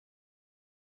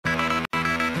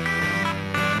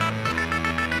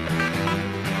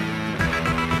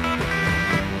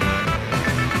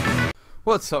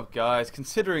What's up, guys?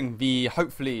 Considering the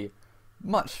hopefully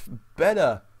much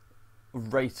better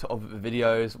rate of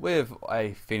videos with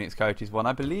a Phoenix Coyotes one,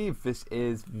 I believe this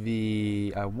is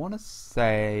the, I want to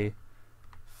say,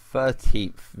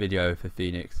 13th video for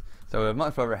Phoenix. So we're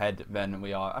much further ahead than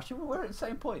we are. Actually, we're at the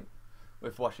same point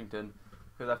with Washington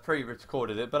because I've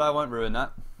pre-recorded it, but I won't ruin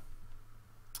that.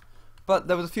 But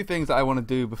there was a few things that I want to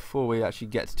do before we actually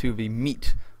get to the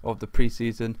meat of the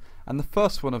preseason, and the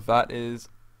first one of that is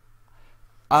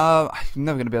I'm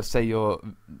never going to be able to say your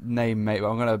name, mate, but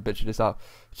I'm going to butcher this up.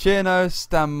 Chino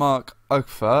Stanmark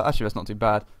Okfer, actually that's not too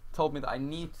bad, told me that I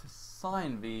need to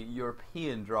sign the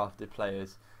European drafted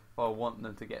players if I want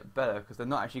them to get better, because they're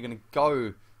not actually going to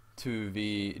go to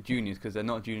the juniors because they're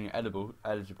not junior eligible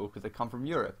because they come from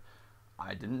Europe.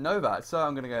 I didn't know that, so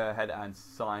I'm going to go ahead and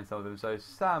sign some of them. So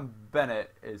Sam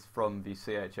Bennett is from the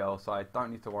CHL, so I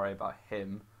don't need to worry about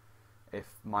him if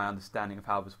my understanding of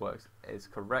how this works is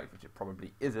correct, which it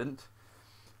probably isn't.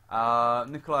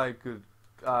 Nikolai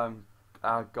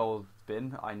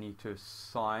Goldbin, I need to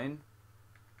sign.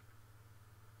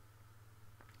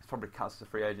 It's probably counts as a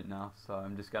free agent now, so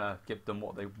I'm just going to give them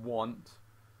what they want.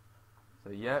 So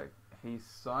yeah, he's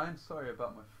signed. Sorry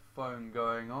about my phone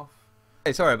going off.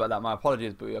 Hey, sorry about that, my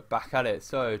apologies, but we are back at it.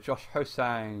 So Josh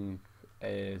Hosang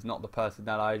is not the person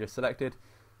that I just selected.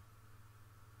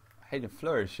 Hayden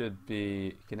Fleury should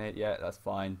be Canadian. Yeah, that's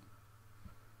fine.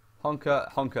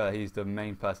 Honka, he's the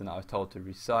main person that I was told to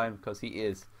resign because he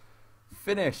is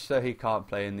Finnish, so he can't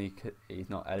play in the. He's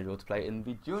not eligible to play in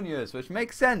the juniors, which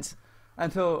makes sense.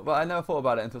 But I never thought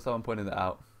about it until someone pointed it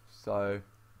out. So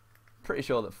pretty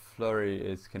sure that Fleury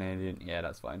is Canadian. Yeah,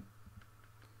 that's fine.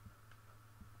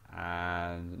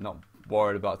 And not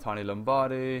worried about Tiny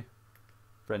Lombardi.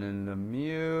 Brennan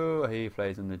Lemieux, he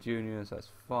plays in the juniors. That's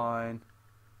fine.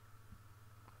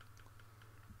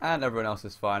 And everyone else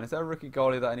is fine. Is there a rookie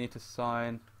goalie that I need to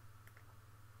sign?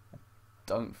 I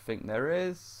don't think there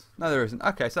is. No, there isn't.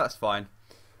 Okay, so that's fine.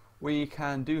 We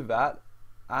can do that.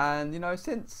 And, you know,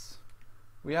 since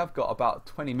we have got about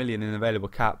 20 million in available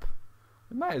cap,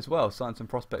 we might as well sign some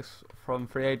prospects from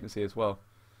free agency as well.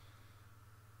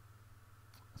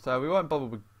 So we won't bother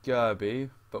with Gerby,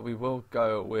 but we will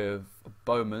go with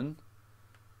Bowman.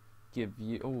 Give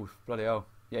you... Oh, bloody hell.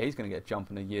 Yeah, he's going to get a jump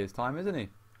in a year's time, isn't he?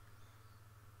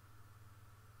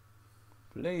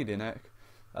 Bleeding heck.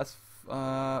 That's no,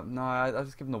 I'll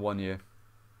just give him the 1 year.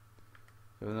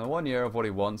 Give him the 1 year of what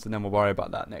he wants, and then we'll worry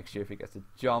about that next year if he gets a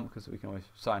jump, because we can always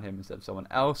sign him instead of someone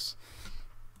else.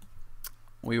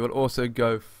 We will also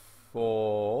go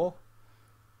for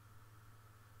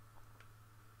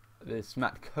this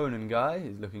Matt Conan guy.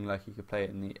 He's looking like he could play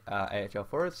in the AHL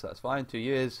for us, so that's fine. 2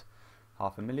 years,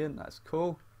 $500,000, that's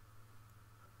cool.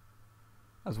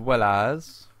 As well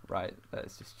as, right,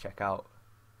 let's just check out.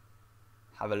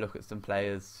 Have a look at some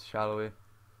players, shall we?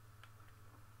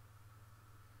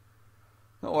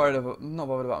 Not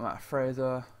bothered about Matt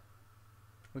Fraser.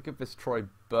 We'll give this Troy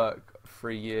Burke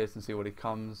 3 years and see what he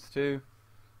comes to.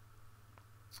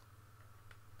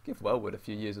 Give Wellwood a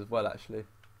few years as well, actually.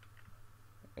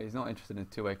 He's not interested in a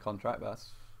two-way contract, but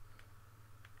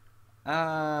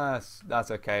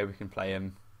that's okay. We can play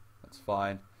him. That's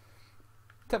fine.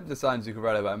 Tempted to sign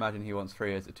Zuccarello, but I imagine he wants 3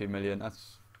 years at $2 million.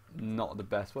 That's not the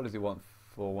best. What does he want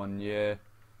for 1 year?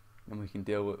 And we can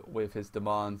deal with his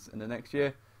demands in the next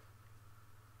year.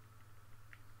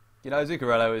 You know,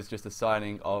 Zuccarello is just a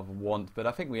signing of want, but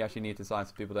I think we actually need to sign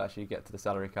some people that actually get to the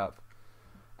salary cap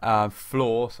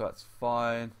floor, so that's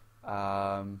fine.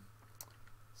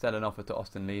 Send an offer to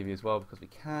Austin Levy as well because we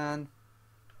can.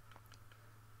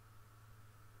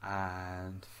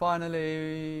 And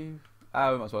finally, we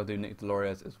might as well do Nick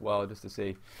Deloriers as well just to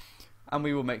see. And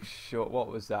we will make sure. What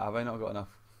was that? Have I not got enough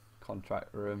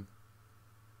contract room?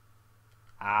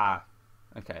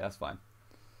 Okay, that's fine.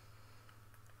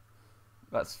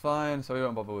 That's fine. So we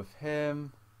won't bother with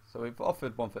him. So we've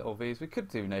offered one for LVs. We could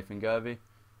do Nathan Gerby.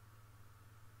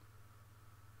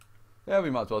 Yeah, we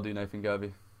might as well do Nathan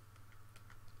Gerby.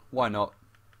 Why not?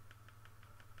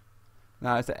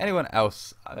 Now, is there anyone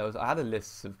else? I had a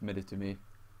list submitted to me,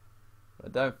 but I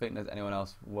don't think there's anyone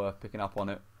else worth picking up on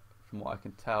it, from what I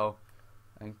can tell.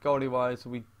 And goalie-wise,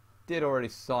 we did already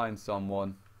sign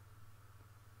someone,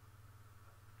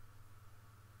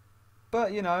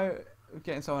 but you know,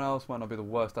 getting someone else might not be the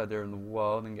worst idea in the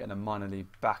world, and getting a minor league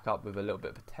backup with a little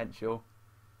bit of potential.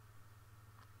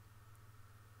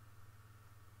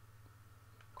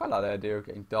 Quite like the idea of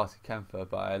getting Darcy Kemper,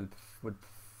 but I would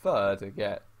prefer to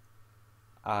get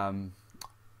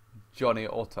Johnny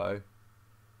Otto.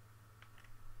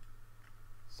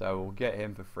 So we'll get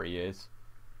him for 3 years,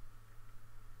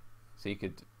 so he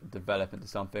could develop into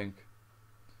something.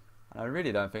 And I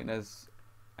really don't think there's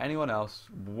anyone else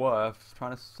worth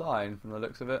trying to sign from the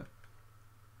looks of it.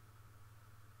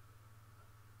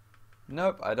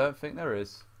 Nope, I don't think there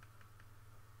is.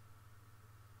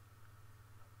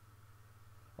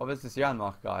 Oh, there's this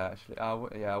Janmark guy actually.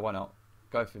 Yeah, why not?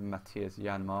 Go for Matthias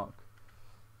Janmark.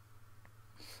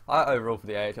 Overall for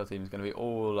the AHL team is going to be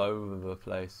all over the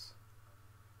place.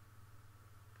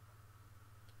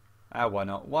 Why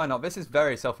not? Why not? This is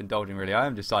very self-indulgent, really. I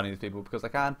am just signing these people because I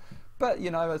can. But,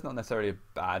 you know, it's not necessarily a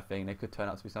bad thing. They could turn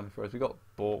out to be something for us. We got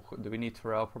Bork. Do we need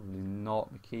Terrell? Probably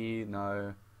not. McKee?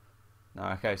 No. No,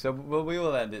 okay. So we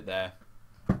will end it there.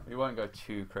 We won't go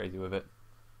too crazy with it.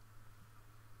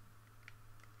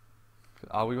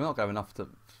 We will not have enough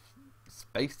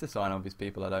space to sign all these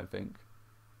people, I don't think.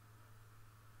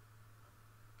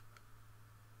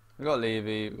 We got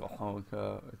Levy. We got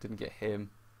Honker. Didn't get him.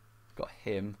 Got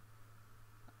him.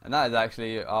 And that is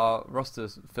actually our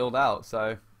roster's filled out,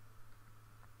 so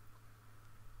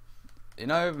you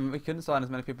know, we couldn't sign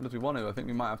as many people as we want to. I think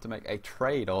we might have to make a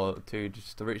trade or two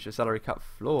just to reach the salary cap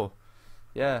floor.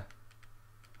 Yeah.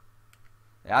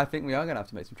 Yeah, I think we are going to have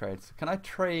to make some trades. Can I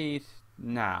trade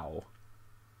now?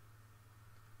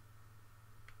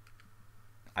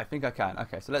 I think I can.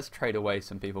 Okay, so let's trade away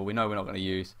some people we know we're not going to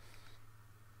use.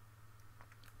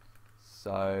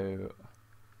 So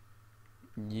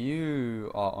you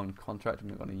are on contract,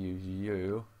 and we're going to use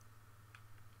you.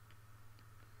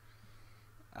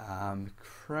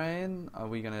 Crane, are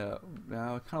we going to... I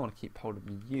kind of want to keep hold of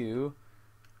you.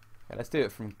 Okay, let's do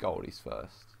it from goalies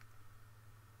first.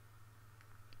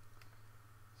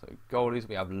 So goalies,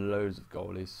 we have loads of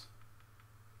goalies.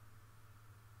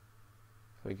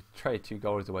 So we could trade 2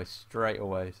 goalies away straight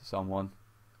away to someone.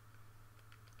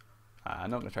 I'm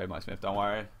not going to trade Mike Smith, don't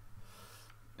worry.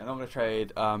 I'm not going to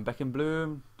trade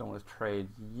Beckenbloom. Don't want to trade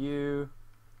you.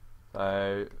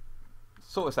 So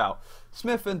sort this out.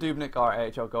 Smith and Dubnik are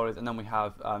AHL goalies, and then we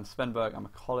have Svenberg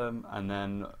and McCollum, and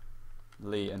then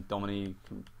Lee and Dominique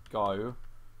can go.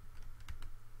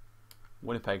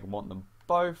 Winnipeg want them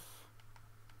both.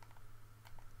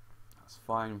 That's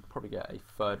fine. Probably get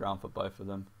a 3rd round for both of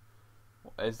them.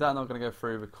 Is that not going to go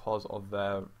through because of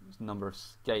their number of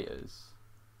skaters?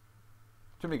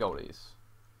 Too many goalies.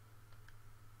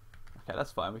 Okay,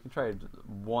 that's fine. We can trade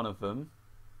one of them.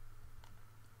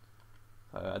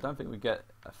 I don't think we get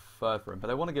a 3rd for him, but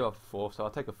they want to give up a 4th, so I'll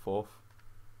take a 4th.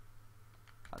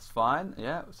 That's fine.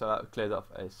 Yeah, so that clears up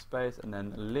a space, and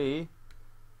then Lee,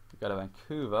 we go to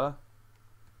Vancouver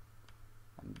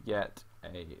and get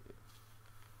a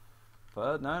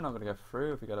 3rd. No, not going to go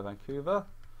through if we go to Vancouver.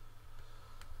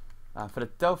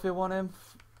 Philadelphia want him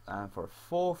for a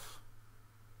 4th.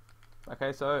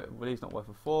 Okay, so Lee's not worth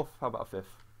a 4th. How about a 5th?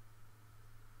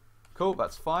 Cool,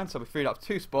 that's fine. So we freed up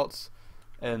 2 spots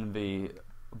in the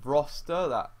roster.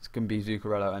 That can be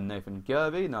Zuccarello and Nathan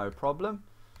Gerby, no problem.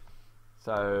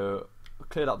 So we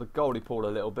cleared up the goalie pool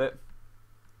a little bit.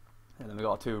 And then we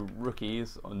got 2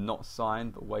 rookies, not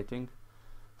signed but waiting.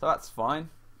 So that's fine.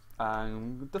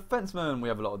 And defensemen, we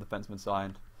have a lot of defensemen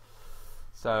signed.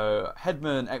 So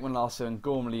Hedman, Ekman Larsson,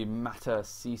 Gormley, Mata,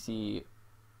 CC,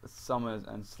 Summers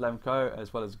and Slemko,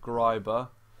 as well as Greiber.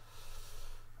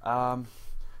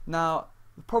 Now,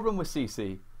 the problem with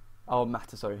CC,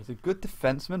 Mata, sorry, he's a good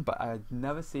defenseman, but I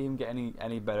never see him get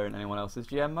any better in anyone else's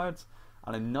GM modes.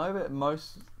 And I know that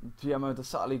most GM modes are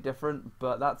subtly different,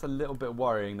 but that's a little bit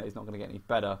worrying that he's not going to get any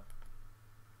better.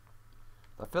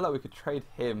 So I feel like we could trade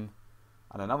him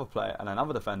and another player and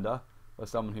another defender for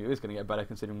someone who is going to get better,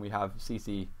 considering we have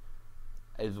CC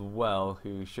as well,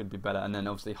 who should be better. And then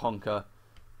obviously Honka,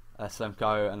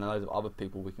 Slemko, and loads of other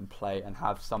people we can play and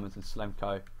have Summers and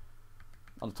Slemko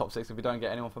on the top 6 if we don't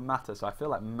get anyone for Mata. So I feel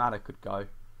like Mata could go,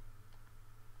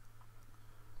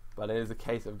 but it is a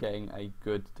case of getting a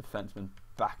good defenseman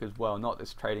back as well, not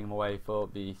just trading him away for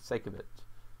the sake of it,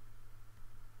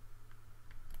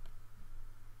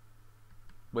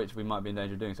 which we might be in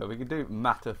danger of doing. So if we could do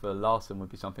Mata for Larson,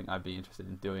 would be something I'd be interested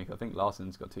in doing. I think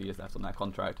Larson's got 2 years left on that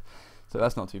contract, so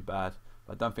that's not too bad.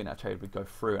 But I don't think that trade would go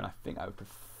through, and I think I would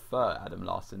prefer Adam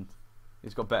Larson.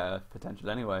 He's got better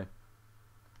potential anyway.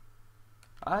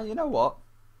 You know what?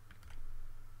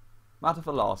 Mata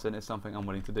for Larson is something I'm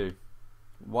willing to do.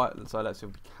 So let's see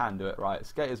if we can do it. Right,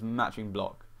 skaters matching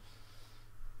block.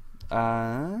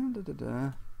 Right.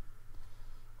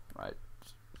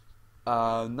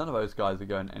 None of those guys are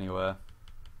going anywhere.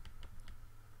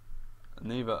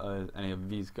 Neither are any of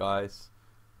these guys.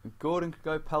 Gordon could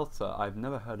go. Pelter, I've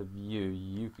never heard of you.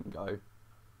 You can go.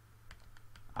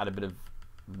 Add a bit of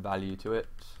value to it.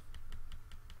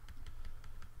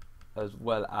 As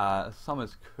well as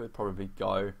Summers could probably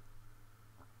go.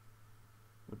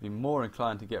 would be more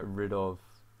inclined to get rid of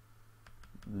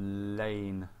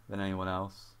Lane than anyone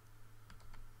else.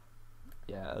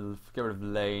 Yeah, I'll get rid of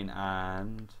Lane,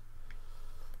 and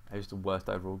who's the worst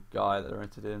overall guy that they're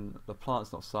interested in?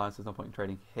 LaPlante's not signed, so there's no point in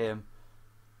trading him.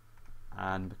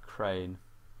 And Crane.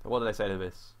 So what do they say to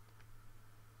this?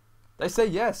 They say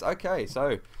yes. Okay,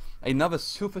 so another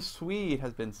super Swede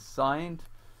has been signed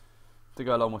to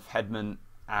go along with Hedman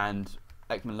and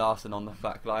Ekman Larsson on the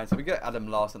back line. So we get Adam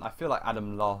Larsson. I feel like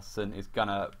Adam Larsson is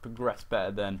gonna progress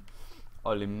better than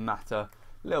Olli Mata.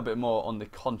 A little bit more on the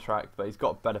contract, but he's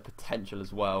got better potential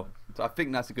as well. So I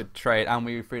think that's a good trade, and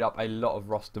we freed up a lot of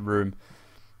roster room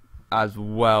as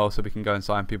well, so we can go and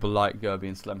sign people like Gerby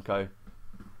and Slemko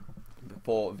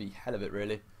for the hell of it,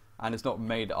 really. And it's not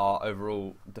made our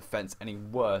overall defence any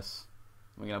worse.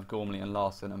 We're going to have Gormley and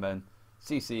Larsson, and then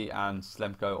CC and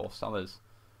Slemko or Summers.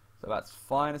 So that's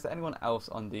fine. Is there anyone else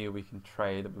on deal we can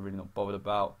trade that we're really not bothered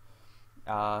about?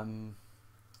 Heskey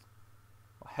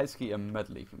and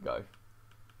Medley can go,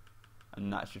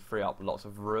 and that should free up lots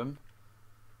of room.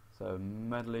 So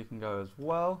Medley can go as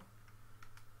well.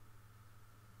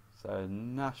 So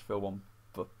Nashville want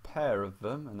a pair of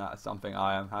them, and that is something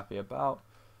I am happy about.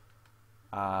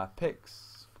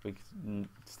 Picks, we can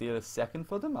steal a second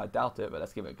for them. I doubt it, but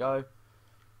let's give it a go.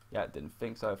 Yeah, didn't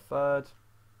think so. Third,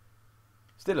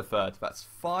 still a third. That's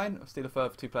fine. Steal a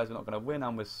third for two players we're not going to win,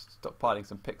 and we're stockpiling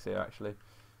some picks here actually.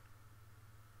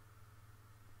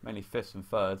 Mainly fifths and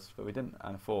thirds, but we didn't,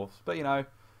 and fourths. But you know,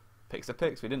 picks are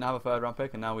picks. We didn't have a third round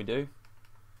pick, and now we do.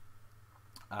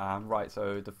 Right,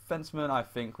 so defensemen, I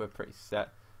think we're pretty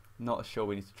set. Not sure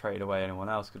we need to trade away anyone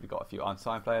else because we've got a few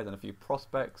unsigned players and a few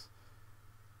prospects.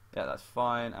 Yeah, that's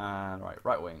fine. And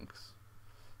right wings.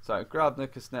 So Grabner,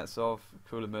 Kuznetsov,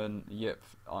 Kuhlman, Yip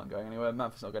aren't going anywhere.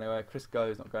 Manfred's not going anywhere. Chris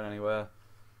Go's not going anywhere.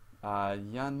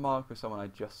 Janmark was someone I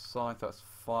just signed, so that's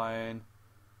fine.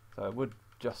 So it would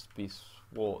just be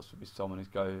Schwartz would be someone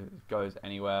who goes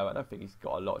anywhere. I don't think he's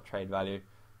got a lot of trade value.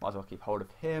 Might as well keep hold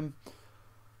of him.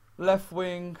 Left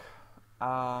wing,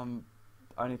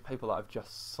 only people that I've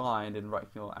just signed in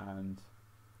Reichel and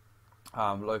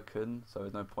Loken, so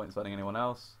there's no point signing anyone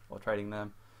else or trading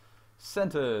them.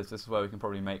 Centres, this is where we can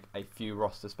probably make a few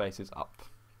roster spaces up.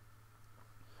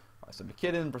 Right, so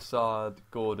McKinnon, Brassard,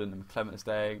 Gordon and McClement are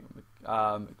staying.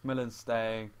 McMillan's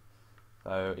staying.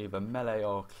 So either Melee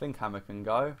or Klinkhammer can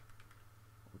go.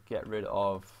 We'll get rid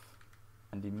of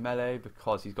Andy Melee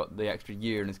because he's got the extra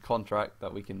year in his contract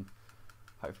that we can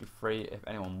hopefully free if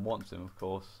anyone wants him, of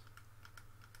course.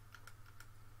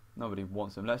 Nobody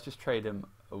wants him. Let's just trade him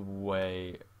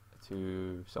away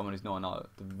to someone who's not in our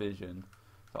division.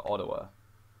 So Ottawa.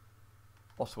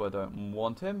 Ottawa don't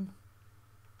want him.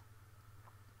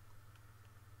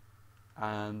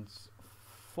 And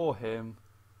for him,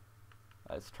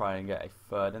 let's try and get a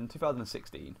third in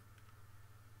 2016.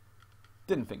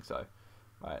 Didn't think so.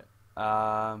 Right.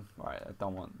 Right, I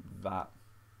don't want that.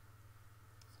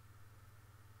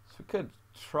 So we could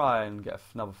try and get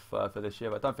another third for this year,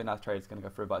 but I don't think that trade is going to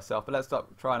go through by itself. But let's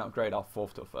try and upgrade our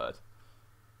fourth to a third.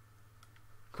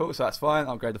 Cool, so that's fine.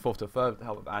 I'll upgrade the fourth to a third with the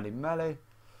help of Andy Melee.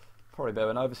 Probably a bit of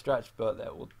an overstretch, but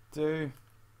that will do.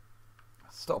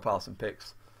 Stockpile some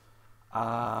picks.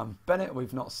 Bennett,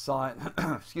 we've not signed.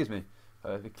 Excuse me.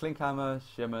 The Klinkhammer,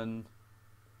 Shimon,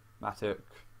 Matuk,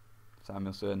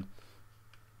 Samuelson,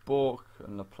 Bork,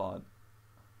 and LaPlante.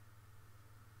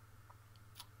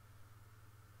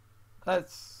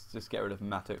 Let's just get rid of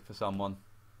Matuk for someone.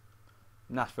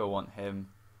 Nashville want him.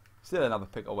 Still another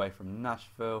pick away from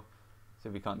Nashville. See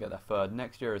if we can't get their third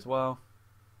next year as well.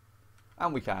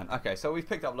 And we can. Okay, so we've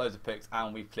picked up loads of picks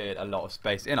and we've cleared a lot of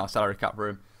space in our salary cap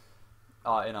room.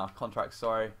 In our contract,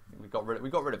 sorry. We got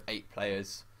rid of 8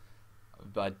 players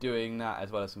by doing that,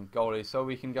 as well as some goalies. So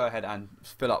we can go ahead and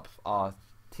fill up our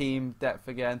team depth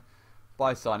again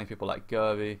by signing people like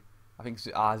Gerby. I think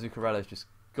Zuccarella's just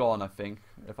gone, I think,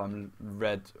 if I'm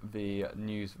read the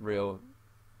news reel.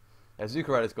 Yeah,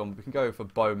 Zuccarella's gone, but we can go for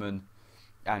Bowman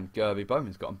and Gerby.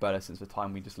 Bowman's gotten better since the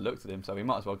time we just looked at him, so we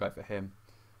might as well go for him.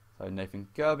 So Nathan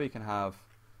Gerby can have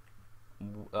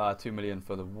 $2 million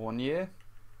for the 1 year,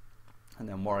 and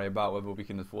then worry about whether we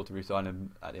can afford to re-sign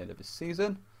him at the end of the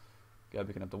season.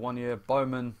 Gerby can have the 1 year.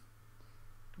 Bowman,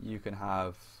 you can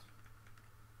have.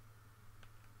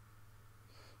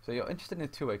 So you're interested in a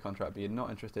 2-way contract, but you're not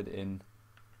interested in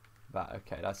that.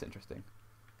 Okay, that's interesting.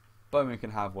 Bowman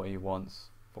can have what he wants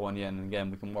for 1 year, and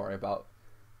again we can worry about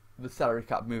the salary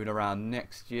cap moving around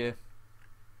next year.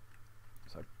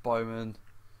 So Bowman,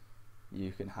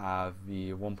 you can have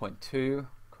the 1.2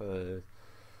 because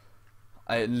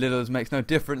Lillers makes no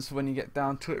difference when you get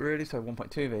down to it, really. So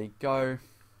 1.2, there you go.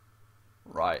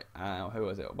 Right, who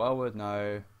was it? Wellwood,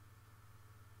 no.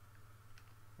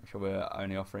 Make sure we're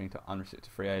only offering to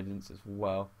unrestricted free agents as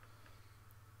well.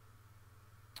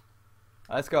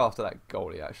 Let's go after that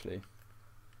goalie, actually.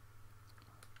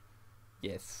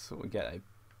 Yes, so we get a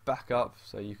backup,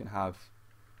 so you can have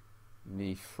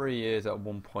the 3 years at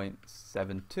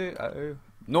 1.72.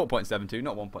 0.72,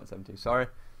 not 1.72, sorry.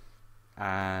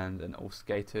 And then all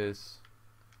skaters.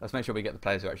 Let's make sure we get the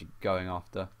players who are actually going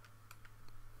after.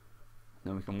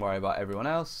 Then we can worry about everyone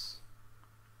else.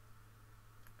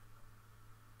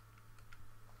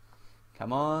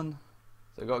 Come on.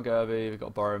 So we've got Gerby, we've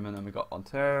got Borrowman, and we've got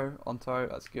Onto,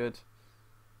 that's good.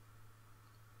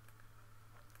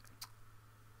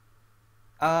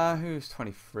 Who's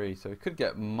 23? So we could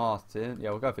get Martin. Yeah,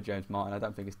 we'll go for James Martin. I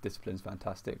don't think his discipline's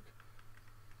fantastic.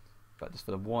 But just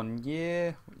for the 1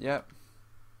 year. Yep.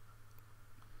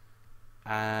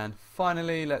 And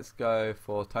finally, let's go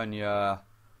for Tonya.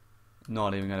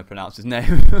 Not even going to pronounce his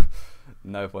name.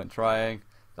 No point trying.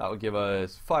 That will give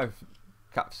us 5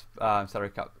 caps, salary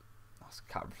cap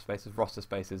spaces, roster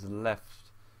spaces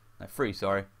left. No, 3,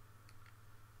 sorry.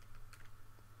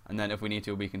 And then if we need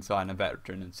to, we can sign a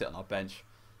veteran and sit on our bench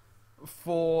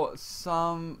for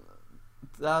some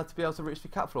to be able to reach the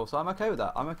cap floor. So I'm okay with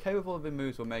that. I'm okay with all the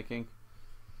moves we're making.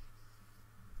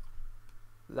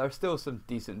 There are still some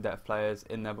decent depth players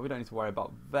in there, but we don't need to worry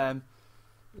about them.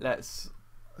 Let's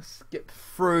skip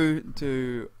through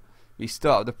to the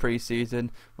start of the preseason.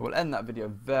 We will end that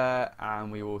video there,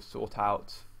 and we will sort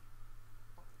out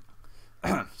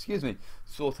excuse me,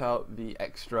 sort out the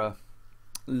extra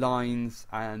lines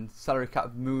and salary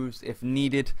cap moves if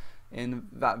needed in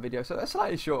that video. So a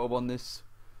slightly shorter one this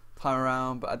time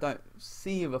around, but I don't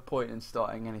see the point in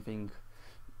starting anything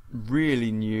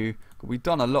really new. We've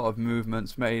done a lot of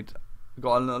movements,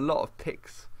 got a lot of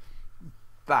picks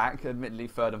back, admittedly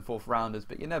 3rd and 4th rounders,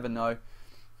 but you never know.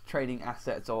 Trading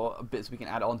assets or bits we can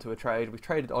add on to a trade. We've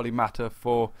traded Ollie Matter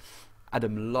for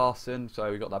Adam Larson,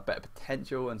 so we got that better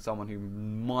potential and someone who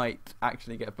might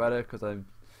actually get better, because I've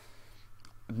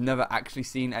never actually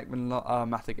seen Ekman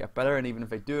Matter get better, and even if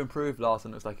they do improve,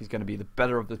 Larson looks like he's going to be the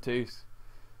better of the two.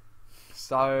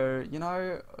 So, you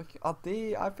know,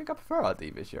 RD, I think I prefer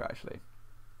RD this year, actually.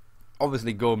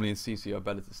 Obviously, Gormley and CC are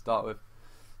better to start with,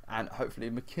 and hopefully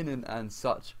McKinnon and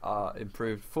such are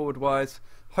improved forward-wise.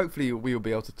 Hopefully, we will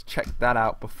be able to check that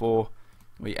out before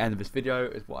we end this video,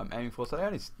 is what I'm aiming for. So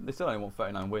they still only want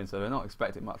 39 wins, so they're not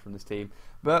expecting much from this team.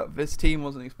 But this team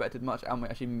wasn't expected much, and we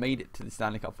actually made it to the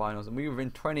Stanley Cup Finals, and we were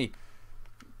in 20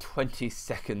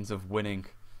 seconds of winning.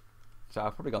 So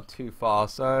I've probably gone too far,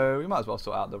 so we might as well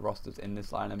sort out the rosters in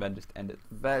this line and then just end it.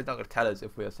 They're not going to tell us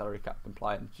if we are salary cap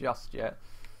compliant just yet,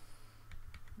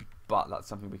 but that's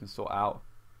something we can sort out.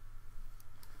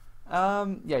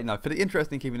 Yeah, no, for the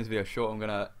interest in keeping this video short, I'm going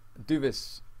to do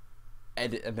this,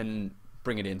 edit, and then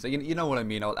bring it in. So you know what I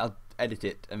mean, I'll edit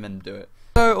it and then do it.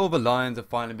 So all the lines have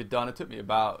finally been done. It took me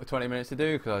about 20 minutes to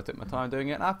do because I took my time doing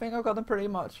it, and I think I've got them pretty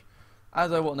much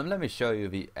as I want them. Let me show you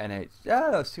the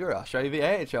I'll show you the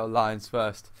AHL lines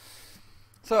first.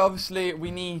 So obviously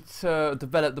we need to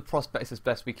develop the prospects as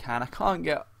best we can. I can't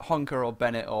get Honker or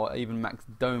Bennett or even Max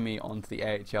Domi onto the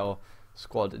AHL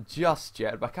squad just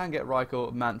yet, but I can get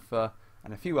Reichel, Mantha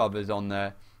and a few others on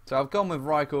there. So I've gone with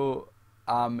Reichel,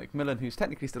 McMillan, who's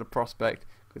technically still a prospect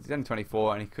because he's only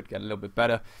 24 and he could get a little bit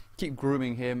better. Keep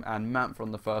grooming him, and Mantha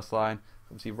on the first line.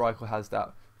 Obviously Reichel has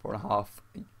that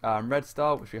 4.5 red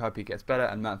star, which we hope he gets better,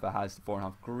 and Mantha has the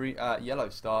 4.5 green, yellow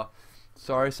star.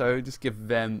 Sorry, so just give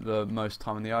them the most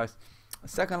time on the ice.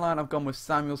 Second line, I've gone with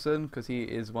Samuelson because he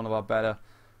is one of our better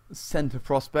centre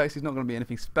prospects. He's not going to be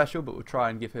anything special, but we'll try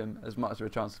and give him as much of a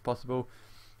chance as possible.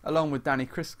 Along with Danny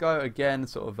Crisco, again,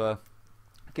 sort of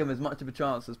give him as much of a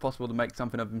chance as possible to make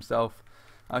something of himself.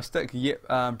 I stuck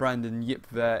Brandon Yip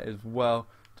there as well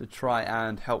to try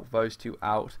and help those two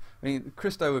out. I mean,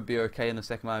 Christo would be okay in the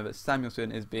second line, but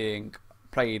Samuelson is being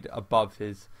played above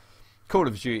his Call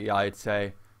of Duty, I'd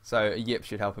say. So Yip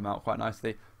should help him out quite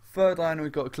nicely. Third line,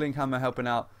 we've got Klinghammer helping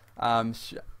out. I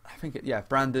think,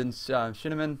 Brandon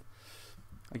Shinneman.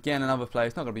 Again, another player.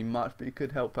 It's not going to be much, but he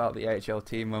could help out the AHL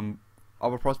team when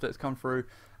other prospects come through.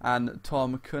 And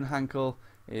Tom Kuhnhankel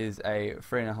is a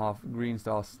 3.5 green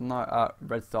star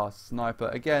red star sniper.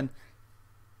 Again,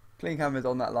 Klinghammer's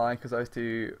on that line because those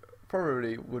two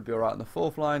probably would be alright on the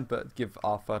fourth line, but give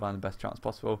our third line the best chance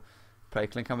possible. Play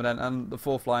Klinghammer then, and the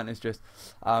fourth line is just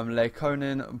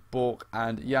Leikonen, Bork,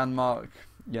 and Janmark.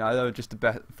 You know, they're just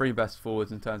the three best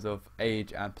forwards in terms of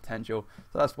age and potential.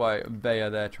 So that's why they are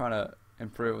there trying to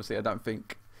improve. Obviously, I don't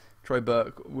think Troy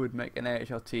Burke would make an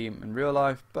AHL team in real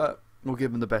life, but we'll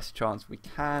give them the best chance we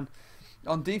can.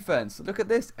 On defense, look at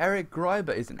this. Eric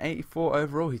Greiber is an 84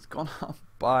 overall. He's gone up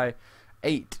by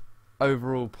 8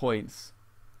 overall points.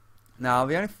 Now,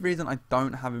 the only reason I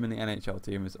don't have him in the NHL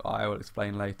team, as I will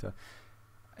explain later,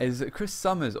 is that Chris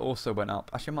Summers also went up.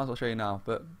 Actually, I might as well show you now,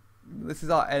 but this is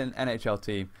our NHL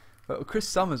team. But Chris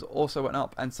Summers also went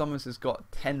up, and Summers has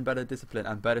got 10 better discipline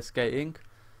and better skating.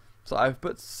 So I've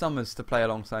put Summers to play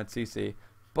alongside CC.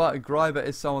 But Greiber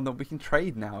is someone that we can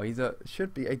trade now.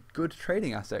 Should be a good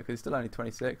trading asset because he's still only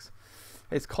 26.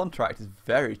 His contract is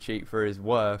very cheap for his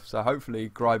worth. So hopefully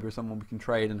Greiber is someone we can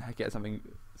trade and get something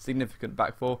significant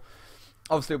back for.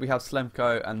 Obviously we have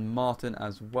Slemko and Martin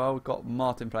as well. We've got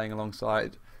Martin playing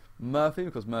alongside Murphy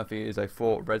because Murphy is a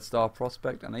 4 Red Star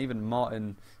prospect, and even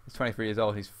Martin is 23 years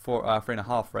old. He's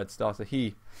 3.5 Red Star, so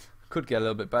he could get a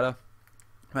little bit better.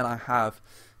 Then I have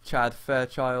Chad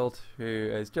Fairchild, who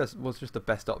was just the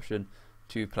best option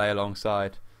to play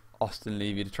alongside Austin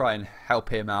Levy to try and help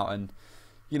him out, and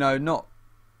not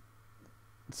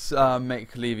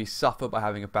make Levy suffer by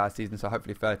having a bad season. So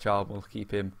hopefully Fairchild will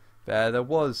keep him there. There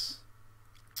was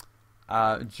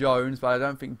Jones, but I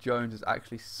don't think Jones is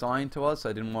actually signed to us, so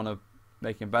I didn't want to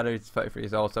make him better. He's 33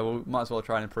 years old, so we might as well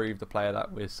try and improve the player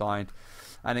that we're signed.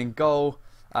 And in goal,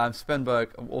 Spenberg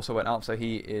also went up, so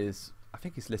he is, I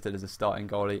think he's listed as a starting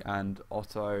goalie, and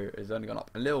Otto has only gone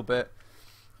up a little bit.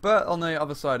 But on the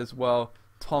other side as well,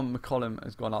 Tom McCollum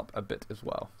has gone up a bit as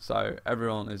well. So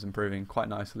everyone is improving quite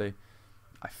nicely.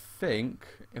 I think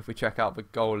if we check out the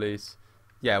goalies,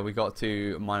 yeah, we got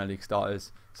 2 minor league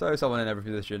starters. So someone in every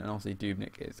position, and obviously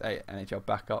Dubnik is a NHL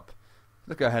backup.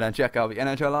 Let's go ahead and check out the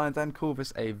NHL lines and call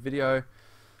this a video.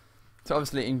 So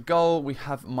obviously in goal we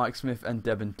have Mike Smith and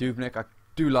Devin Dubnik. I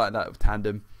do like that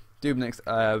tandem. Dubnik's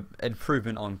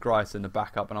improvement on Grice in the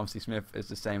backup, and obviously Smith is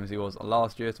the same as he was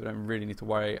last year, so we don't really need to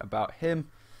worry about him.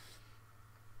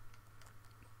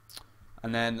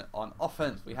 And then on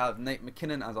offense, we have Nate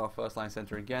McKinnon as our first line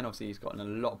center again. Obviously, he's gotten a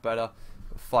lot better.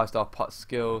 5-star putt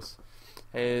skills.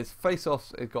 His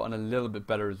face-offs have gotten a little bit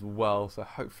better as well, so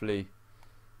hopefully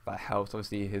that helps.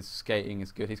 Obviously, his skating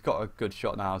is good. He's got a good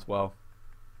shot now as well.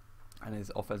 And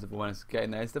his offensive awareness is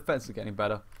getting there. His defense is getting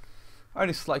better.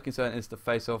 Only slight concern is the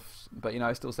face-offs, but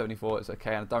it's still 74. It's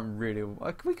okay, and I don't really.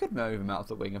 We could move him out of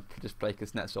the wing and just play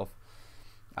Kuznetsov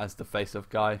as the face-off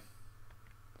guy.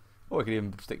 Or we could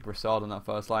even stick Brassard on that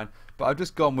first line. But I've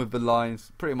just gone with the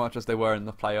lines pretty much as they were in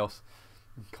the playoffs,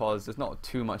 because there's not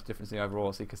too much difference in the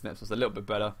overall. See, Kuznetsov's a little bit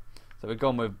better. So we've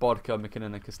gone with Bodka,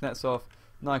 McKinnon and Kuznetsov,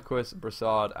 Nyquist,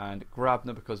 Brassard and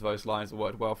Grabner, because those lines have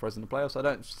worked well for us in the playoffs. So I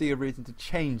don't see a reason to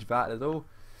change that at all.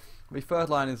 The third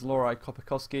line is Lorai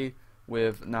Kopakowski,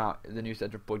 with now the new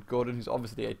center Boyd Gordon, who's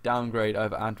obviously a downgrade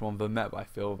over Antoine Vermette, but I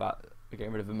feel that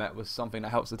getting rid of Vermette was something that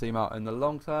helps the team out in the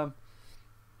long term.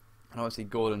 And obviously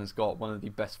Gordon has got one of the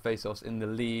best face-offs in the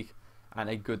league and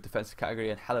a good defensive category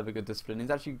and hell of a good discipline. He's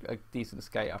actually a decent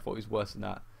skater. I thought he was worse than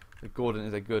that. But Gordon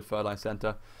is a good third line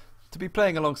centre. To be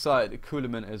playing alongside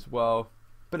Kuhlman as well,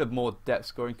 bit of more depth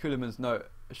scoring. Kuhlman's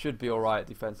should be alright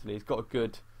defensively. He's got a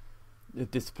good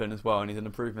discipline as well, and he's an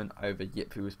improvement over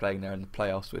Yip, who was playing there in the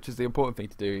playoffs, which is the important thing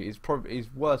to do.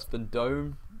 He's worse than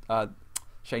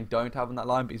Shane Doan to have on that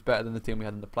line, but he's better than the team we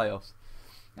had in the playoffs.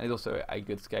 And he's also a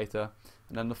good skater.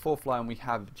 And then the fourth line we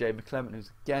have Jay McClement,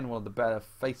 who's again one of the better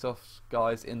face-offs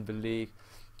guys in the league.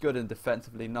 Good and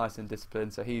defensively, nice and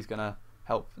disciplined, so he's going to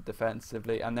help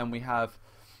defensively. And then we have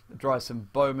Dryson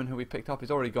Bowman, who we picked up.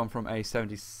 He's already gone from a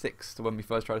 76 to when we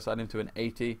first tried to sign him to an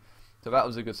 80. So that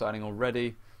was a good signing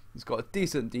already. He's got a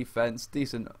decent defense,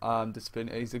 decent discipline.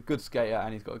 He's a good skater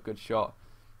and he's got a good shot.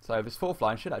 So this fourth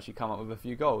line should actually come up with a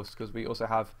few goals, because we also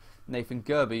have Nathan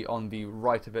Gerby on the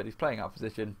right of it. He's playing out of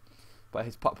position, but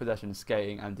his puck possession,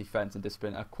 skating and defense and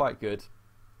discipline are quite good.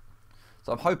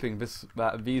 So I'm hoping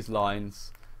that these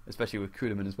lines, especially with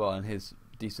Kuhlman as well and his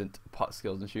decent puck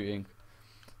skills and shooting,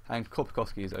 and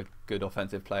Kopakowski is a good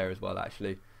offensive player as well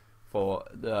actually for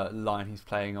the line he's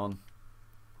playing on,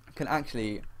 can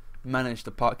actually manage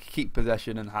the puck, keep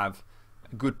possession and have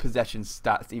good possession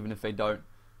stats even if they don't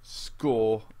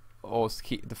score or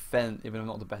keep defend, even if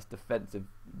not the best defensive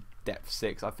depth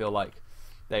 6. I feel like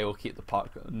they will keep the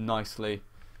puck nicely.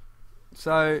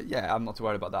 So yeah, I'm not too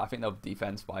worried about that. I think they'll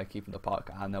defense by keeping the puck,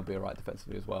 and they'll be alright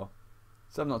defensively as well.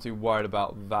 So I'm not too worried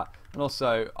about that. And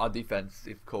also our defense,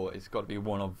 if caught, it's got to be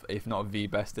one of, if not the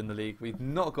best in the league. We've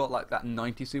not got like that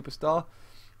 90 superstar,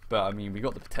 but I mean we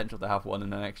got the potential to have one in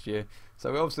the next year.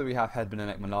 So obviously we have Hedman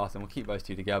and Ekman Larson. We'll keep those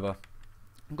two together.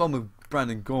 I've gone with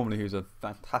Brandon Gormley, who's a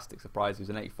fantastic surprise. Who's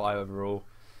an 85 overall.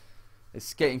 His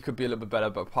skating could be a little bit better,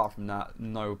 but apart from that,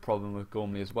 no problem with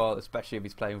Gormley as well, especially if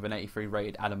he's playing with an 83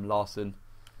 rated Adam Larson.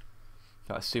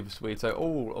 That's super sweet. So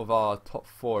all of our top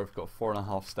 4 have got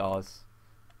 4.5 stars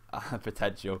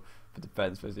potential for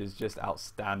defense, which is just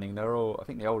outstanding. They're all, I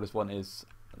think the oldest one is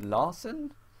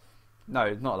Larson.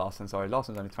 No, not Larson. Sorry,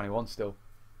 Larson's only 21 still.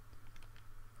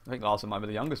 I think Larson might be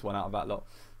the youngest one out of that lot.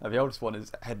 The oldest one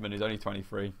is Hedman, who's only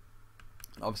 23.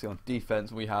 Obviously on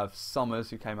defense we have Summers,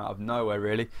 who came out of nowhere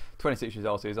really. 26 years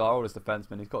old, so he's our oldest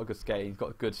defenseman. He's got a good skating, he's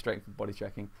got a good strength and body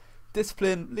checking.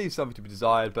 Discipline leaves something to be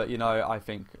desired, but you know, I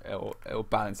think it'll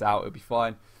balance out, it'll be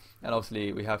fine. And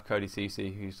obviously we have Cody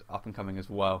Cece, who's up and coming as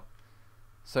well.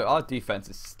 So our defense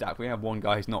is stacked. We have one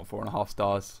guy who's not 4.5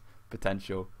 stars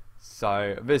potential.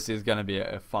 So this is going to be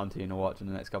a fun team to watch in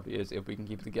the next couple of years if we can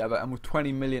keep it together. And with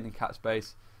 20 million in cap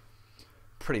space,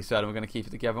 pretty certain we're going to keep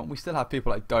it together. And we still have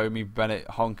people like Domi, Bennett,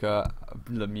 Honker,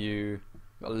 Lemieux.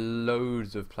 We've got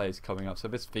loads of players coming up. So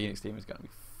this Phoenix team is going to be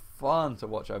fun to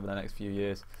watch over the next few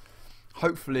years.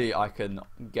 Hopefully I can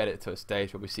get it to a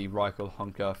stage where we see Reichel,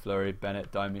 Honker, Fleury,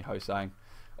 Bennett, Domi, Hosang,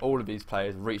 all of these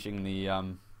players reaching the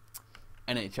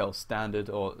NHL standard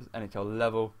or NHL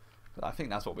level. I think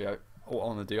that's what we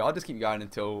want to do. I'll just keep going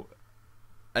until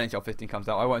NHL 15 comes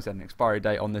out. I won't set an expiry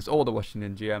date on this or the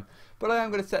Washington GM, but I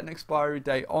am going to set an expiry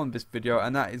date on this video,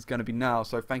 and that is going to be now.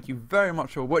 So thank you very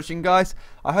much for watching, guys.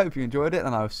 I hope you enjoyed it,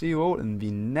 and I will see you all in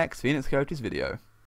the next Phoenix Coyotes video.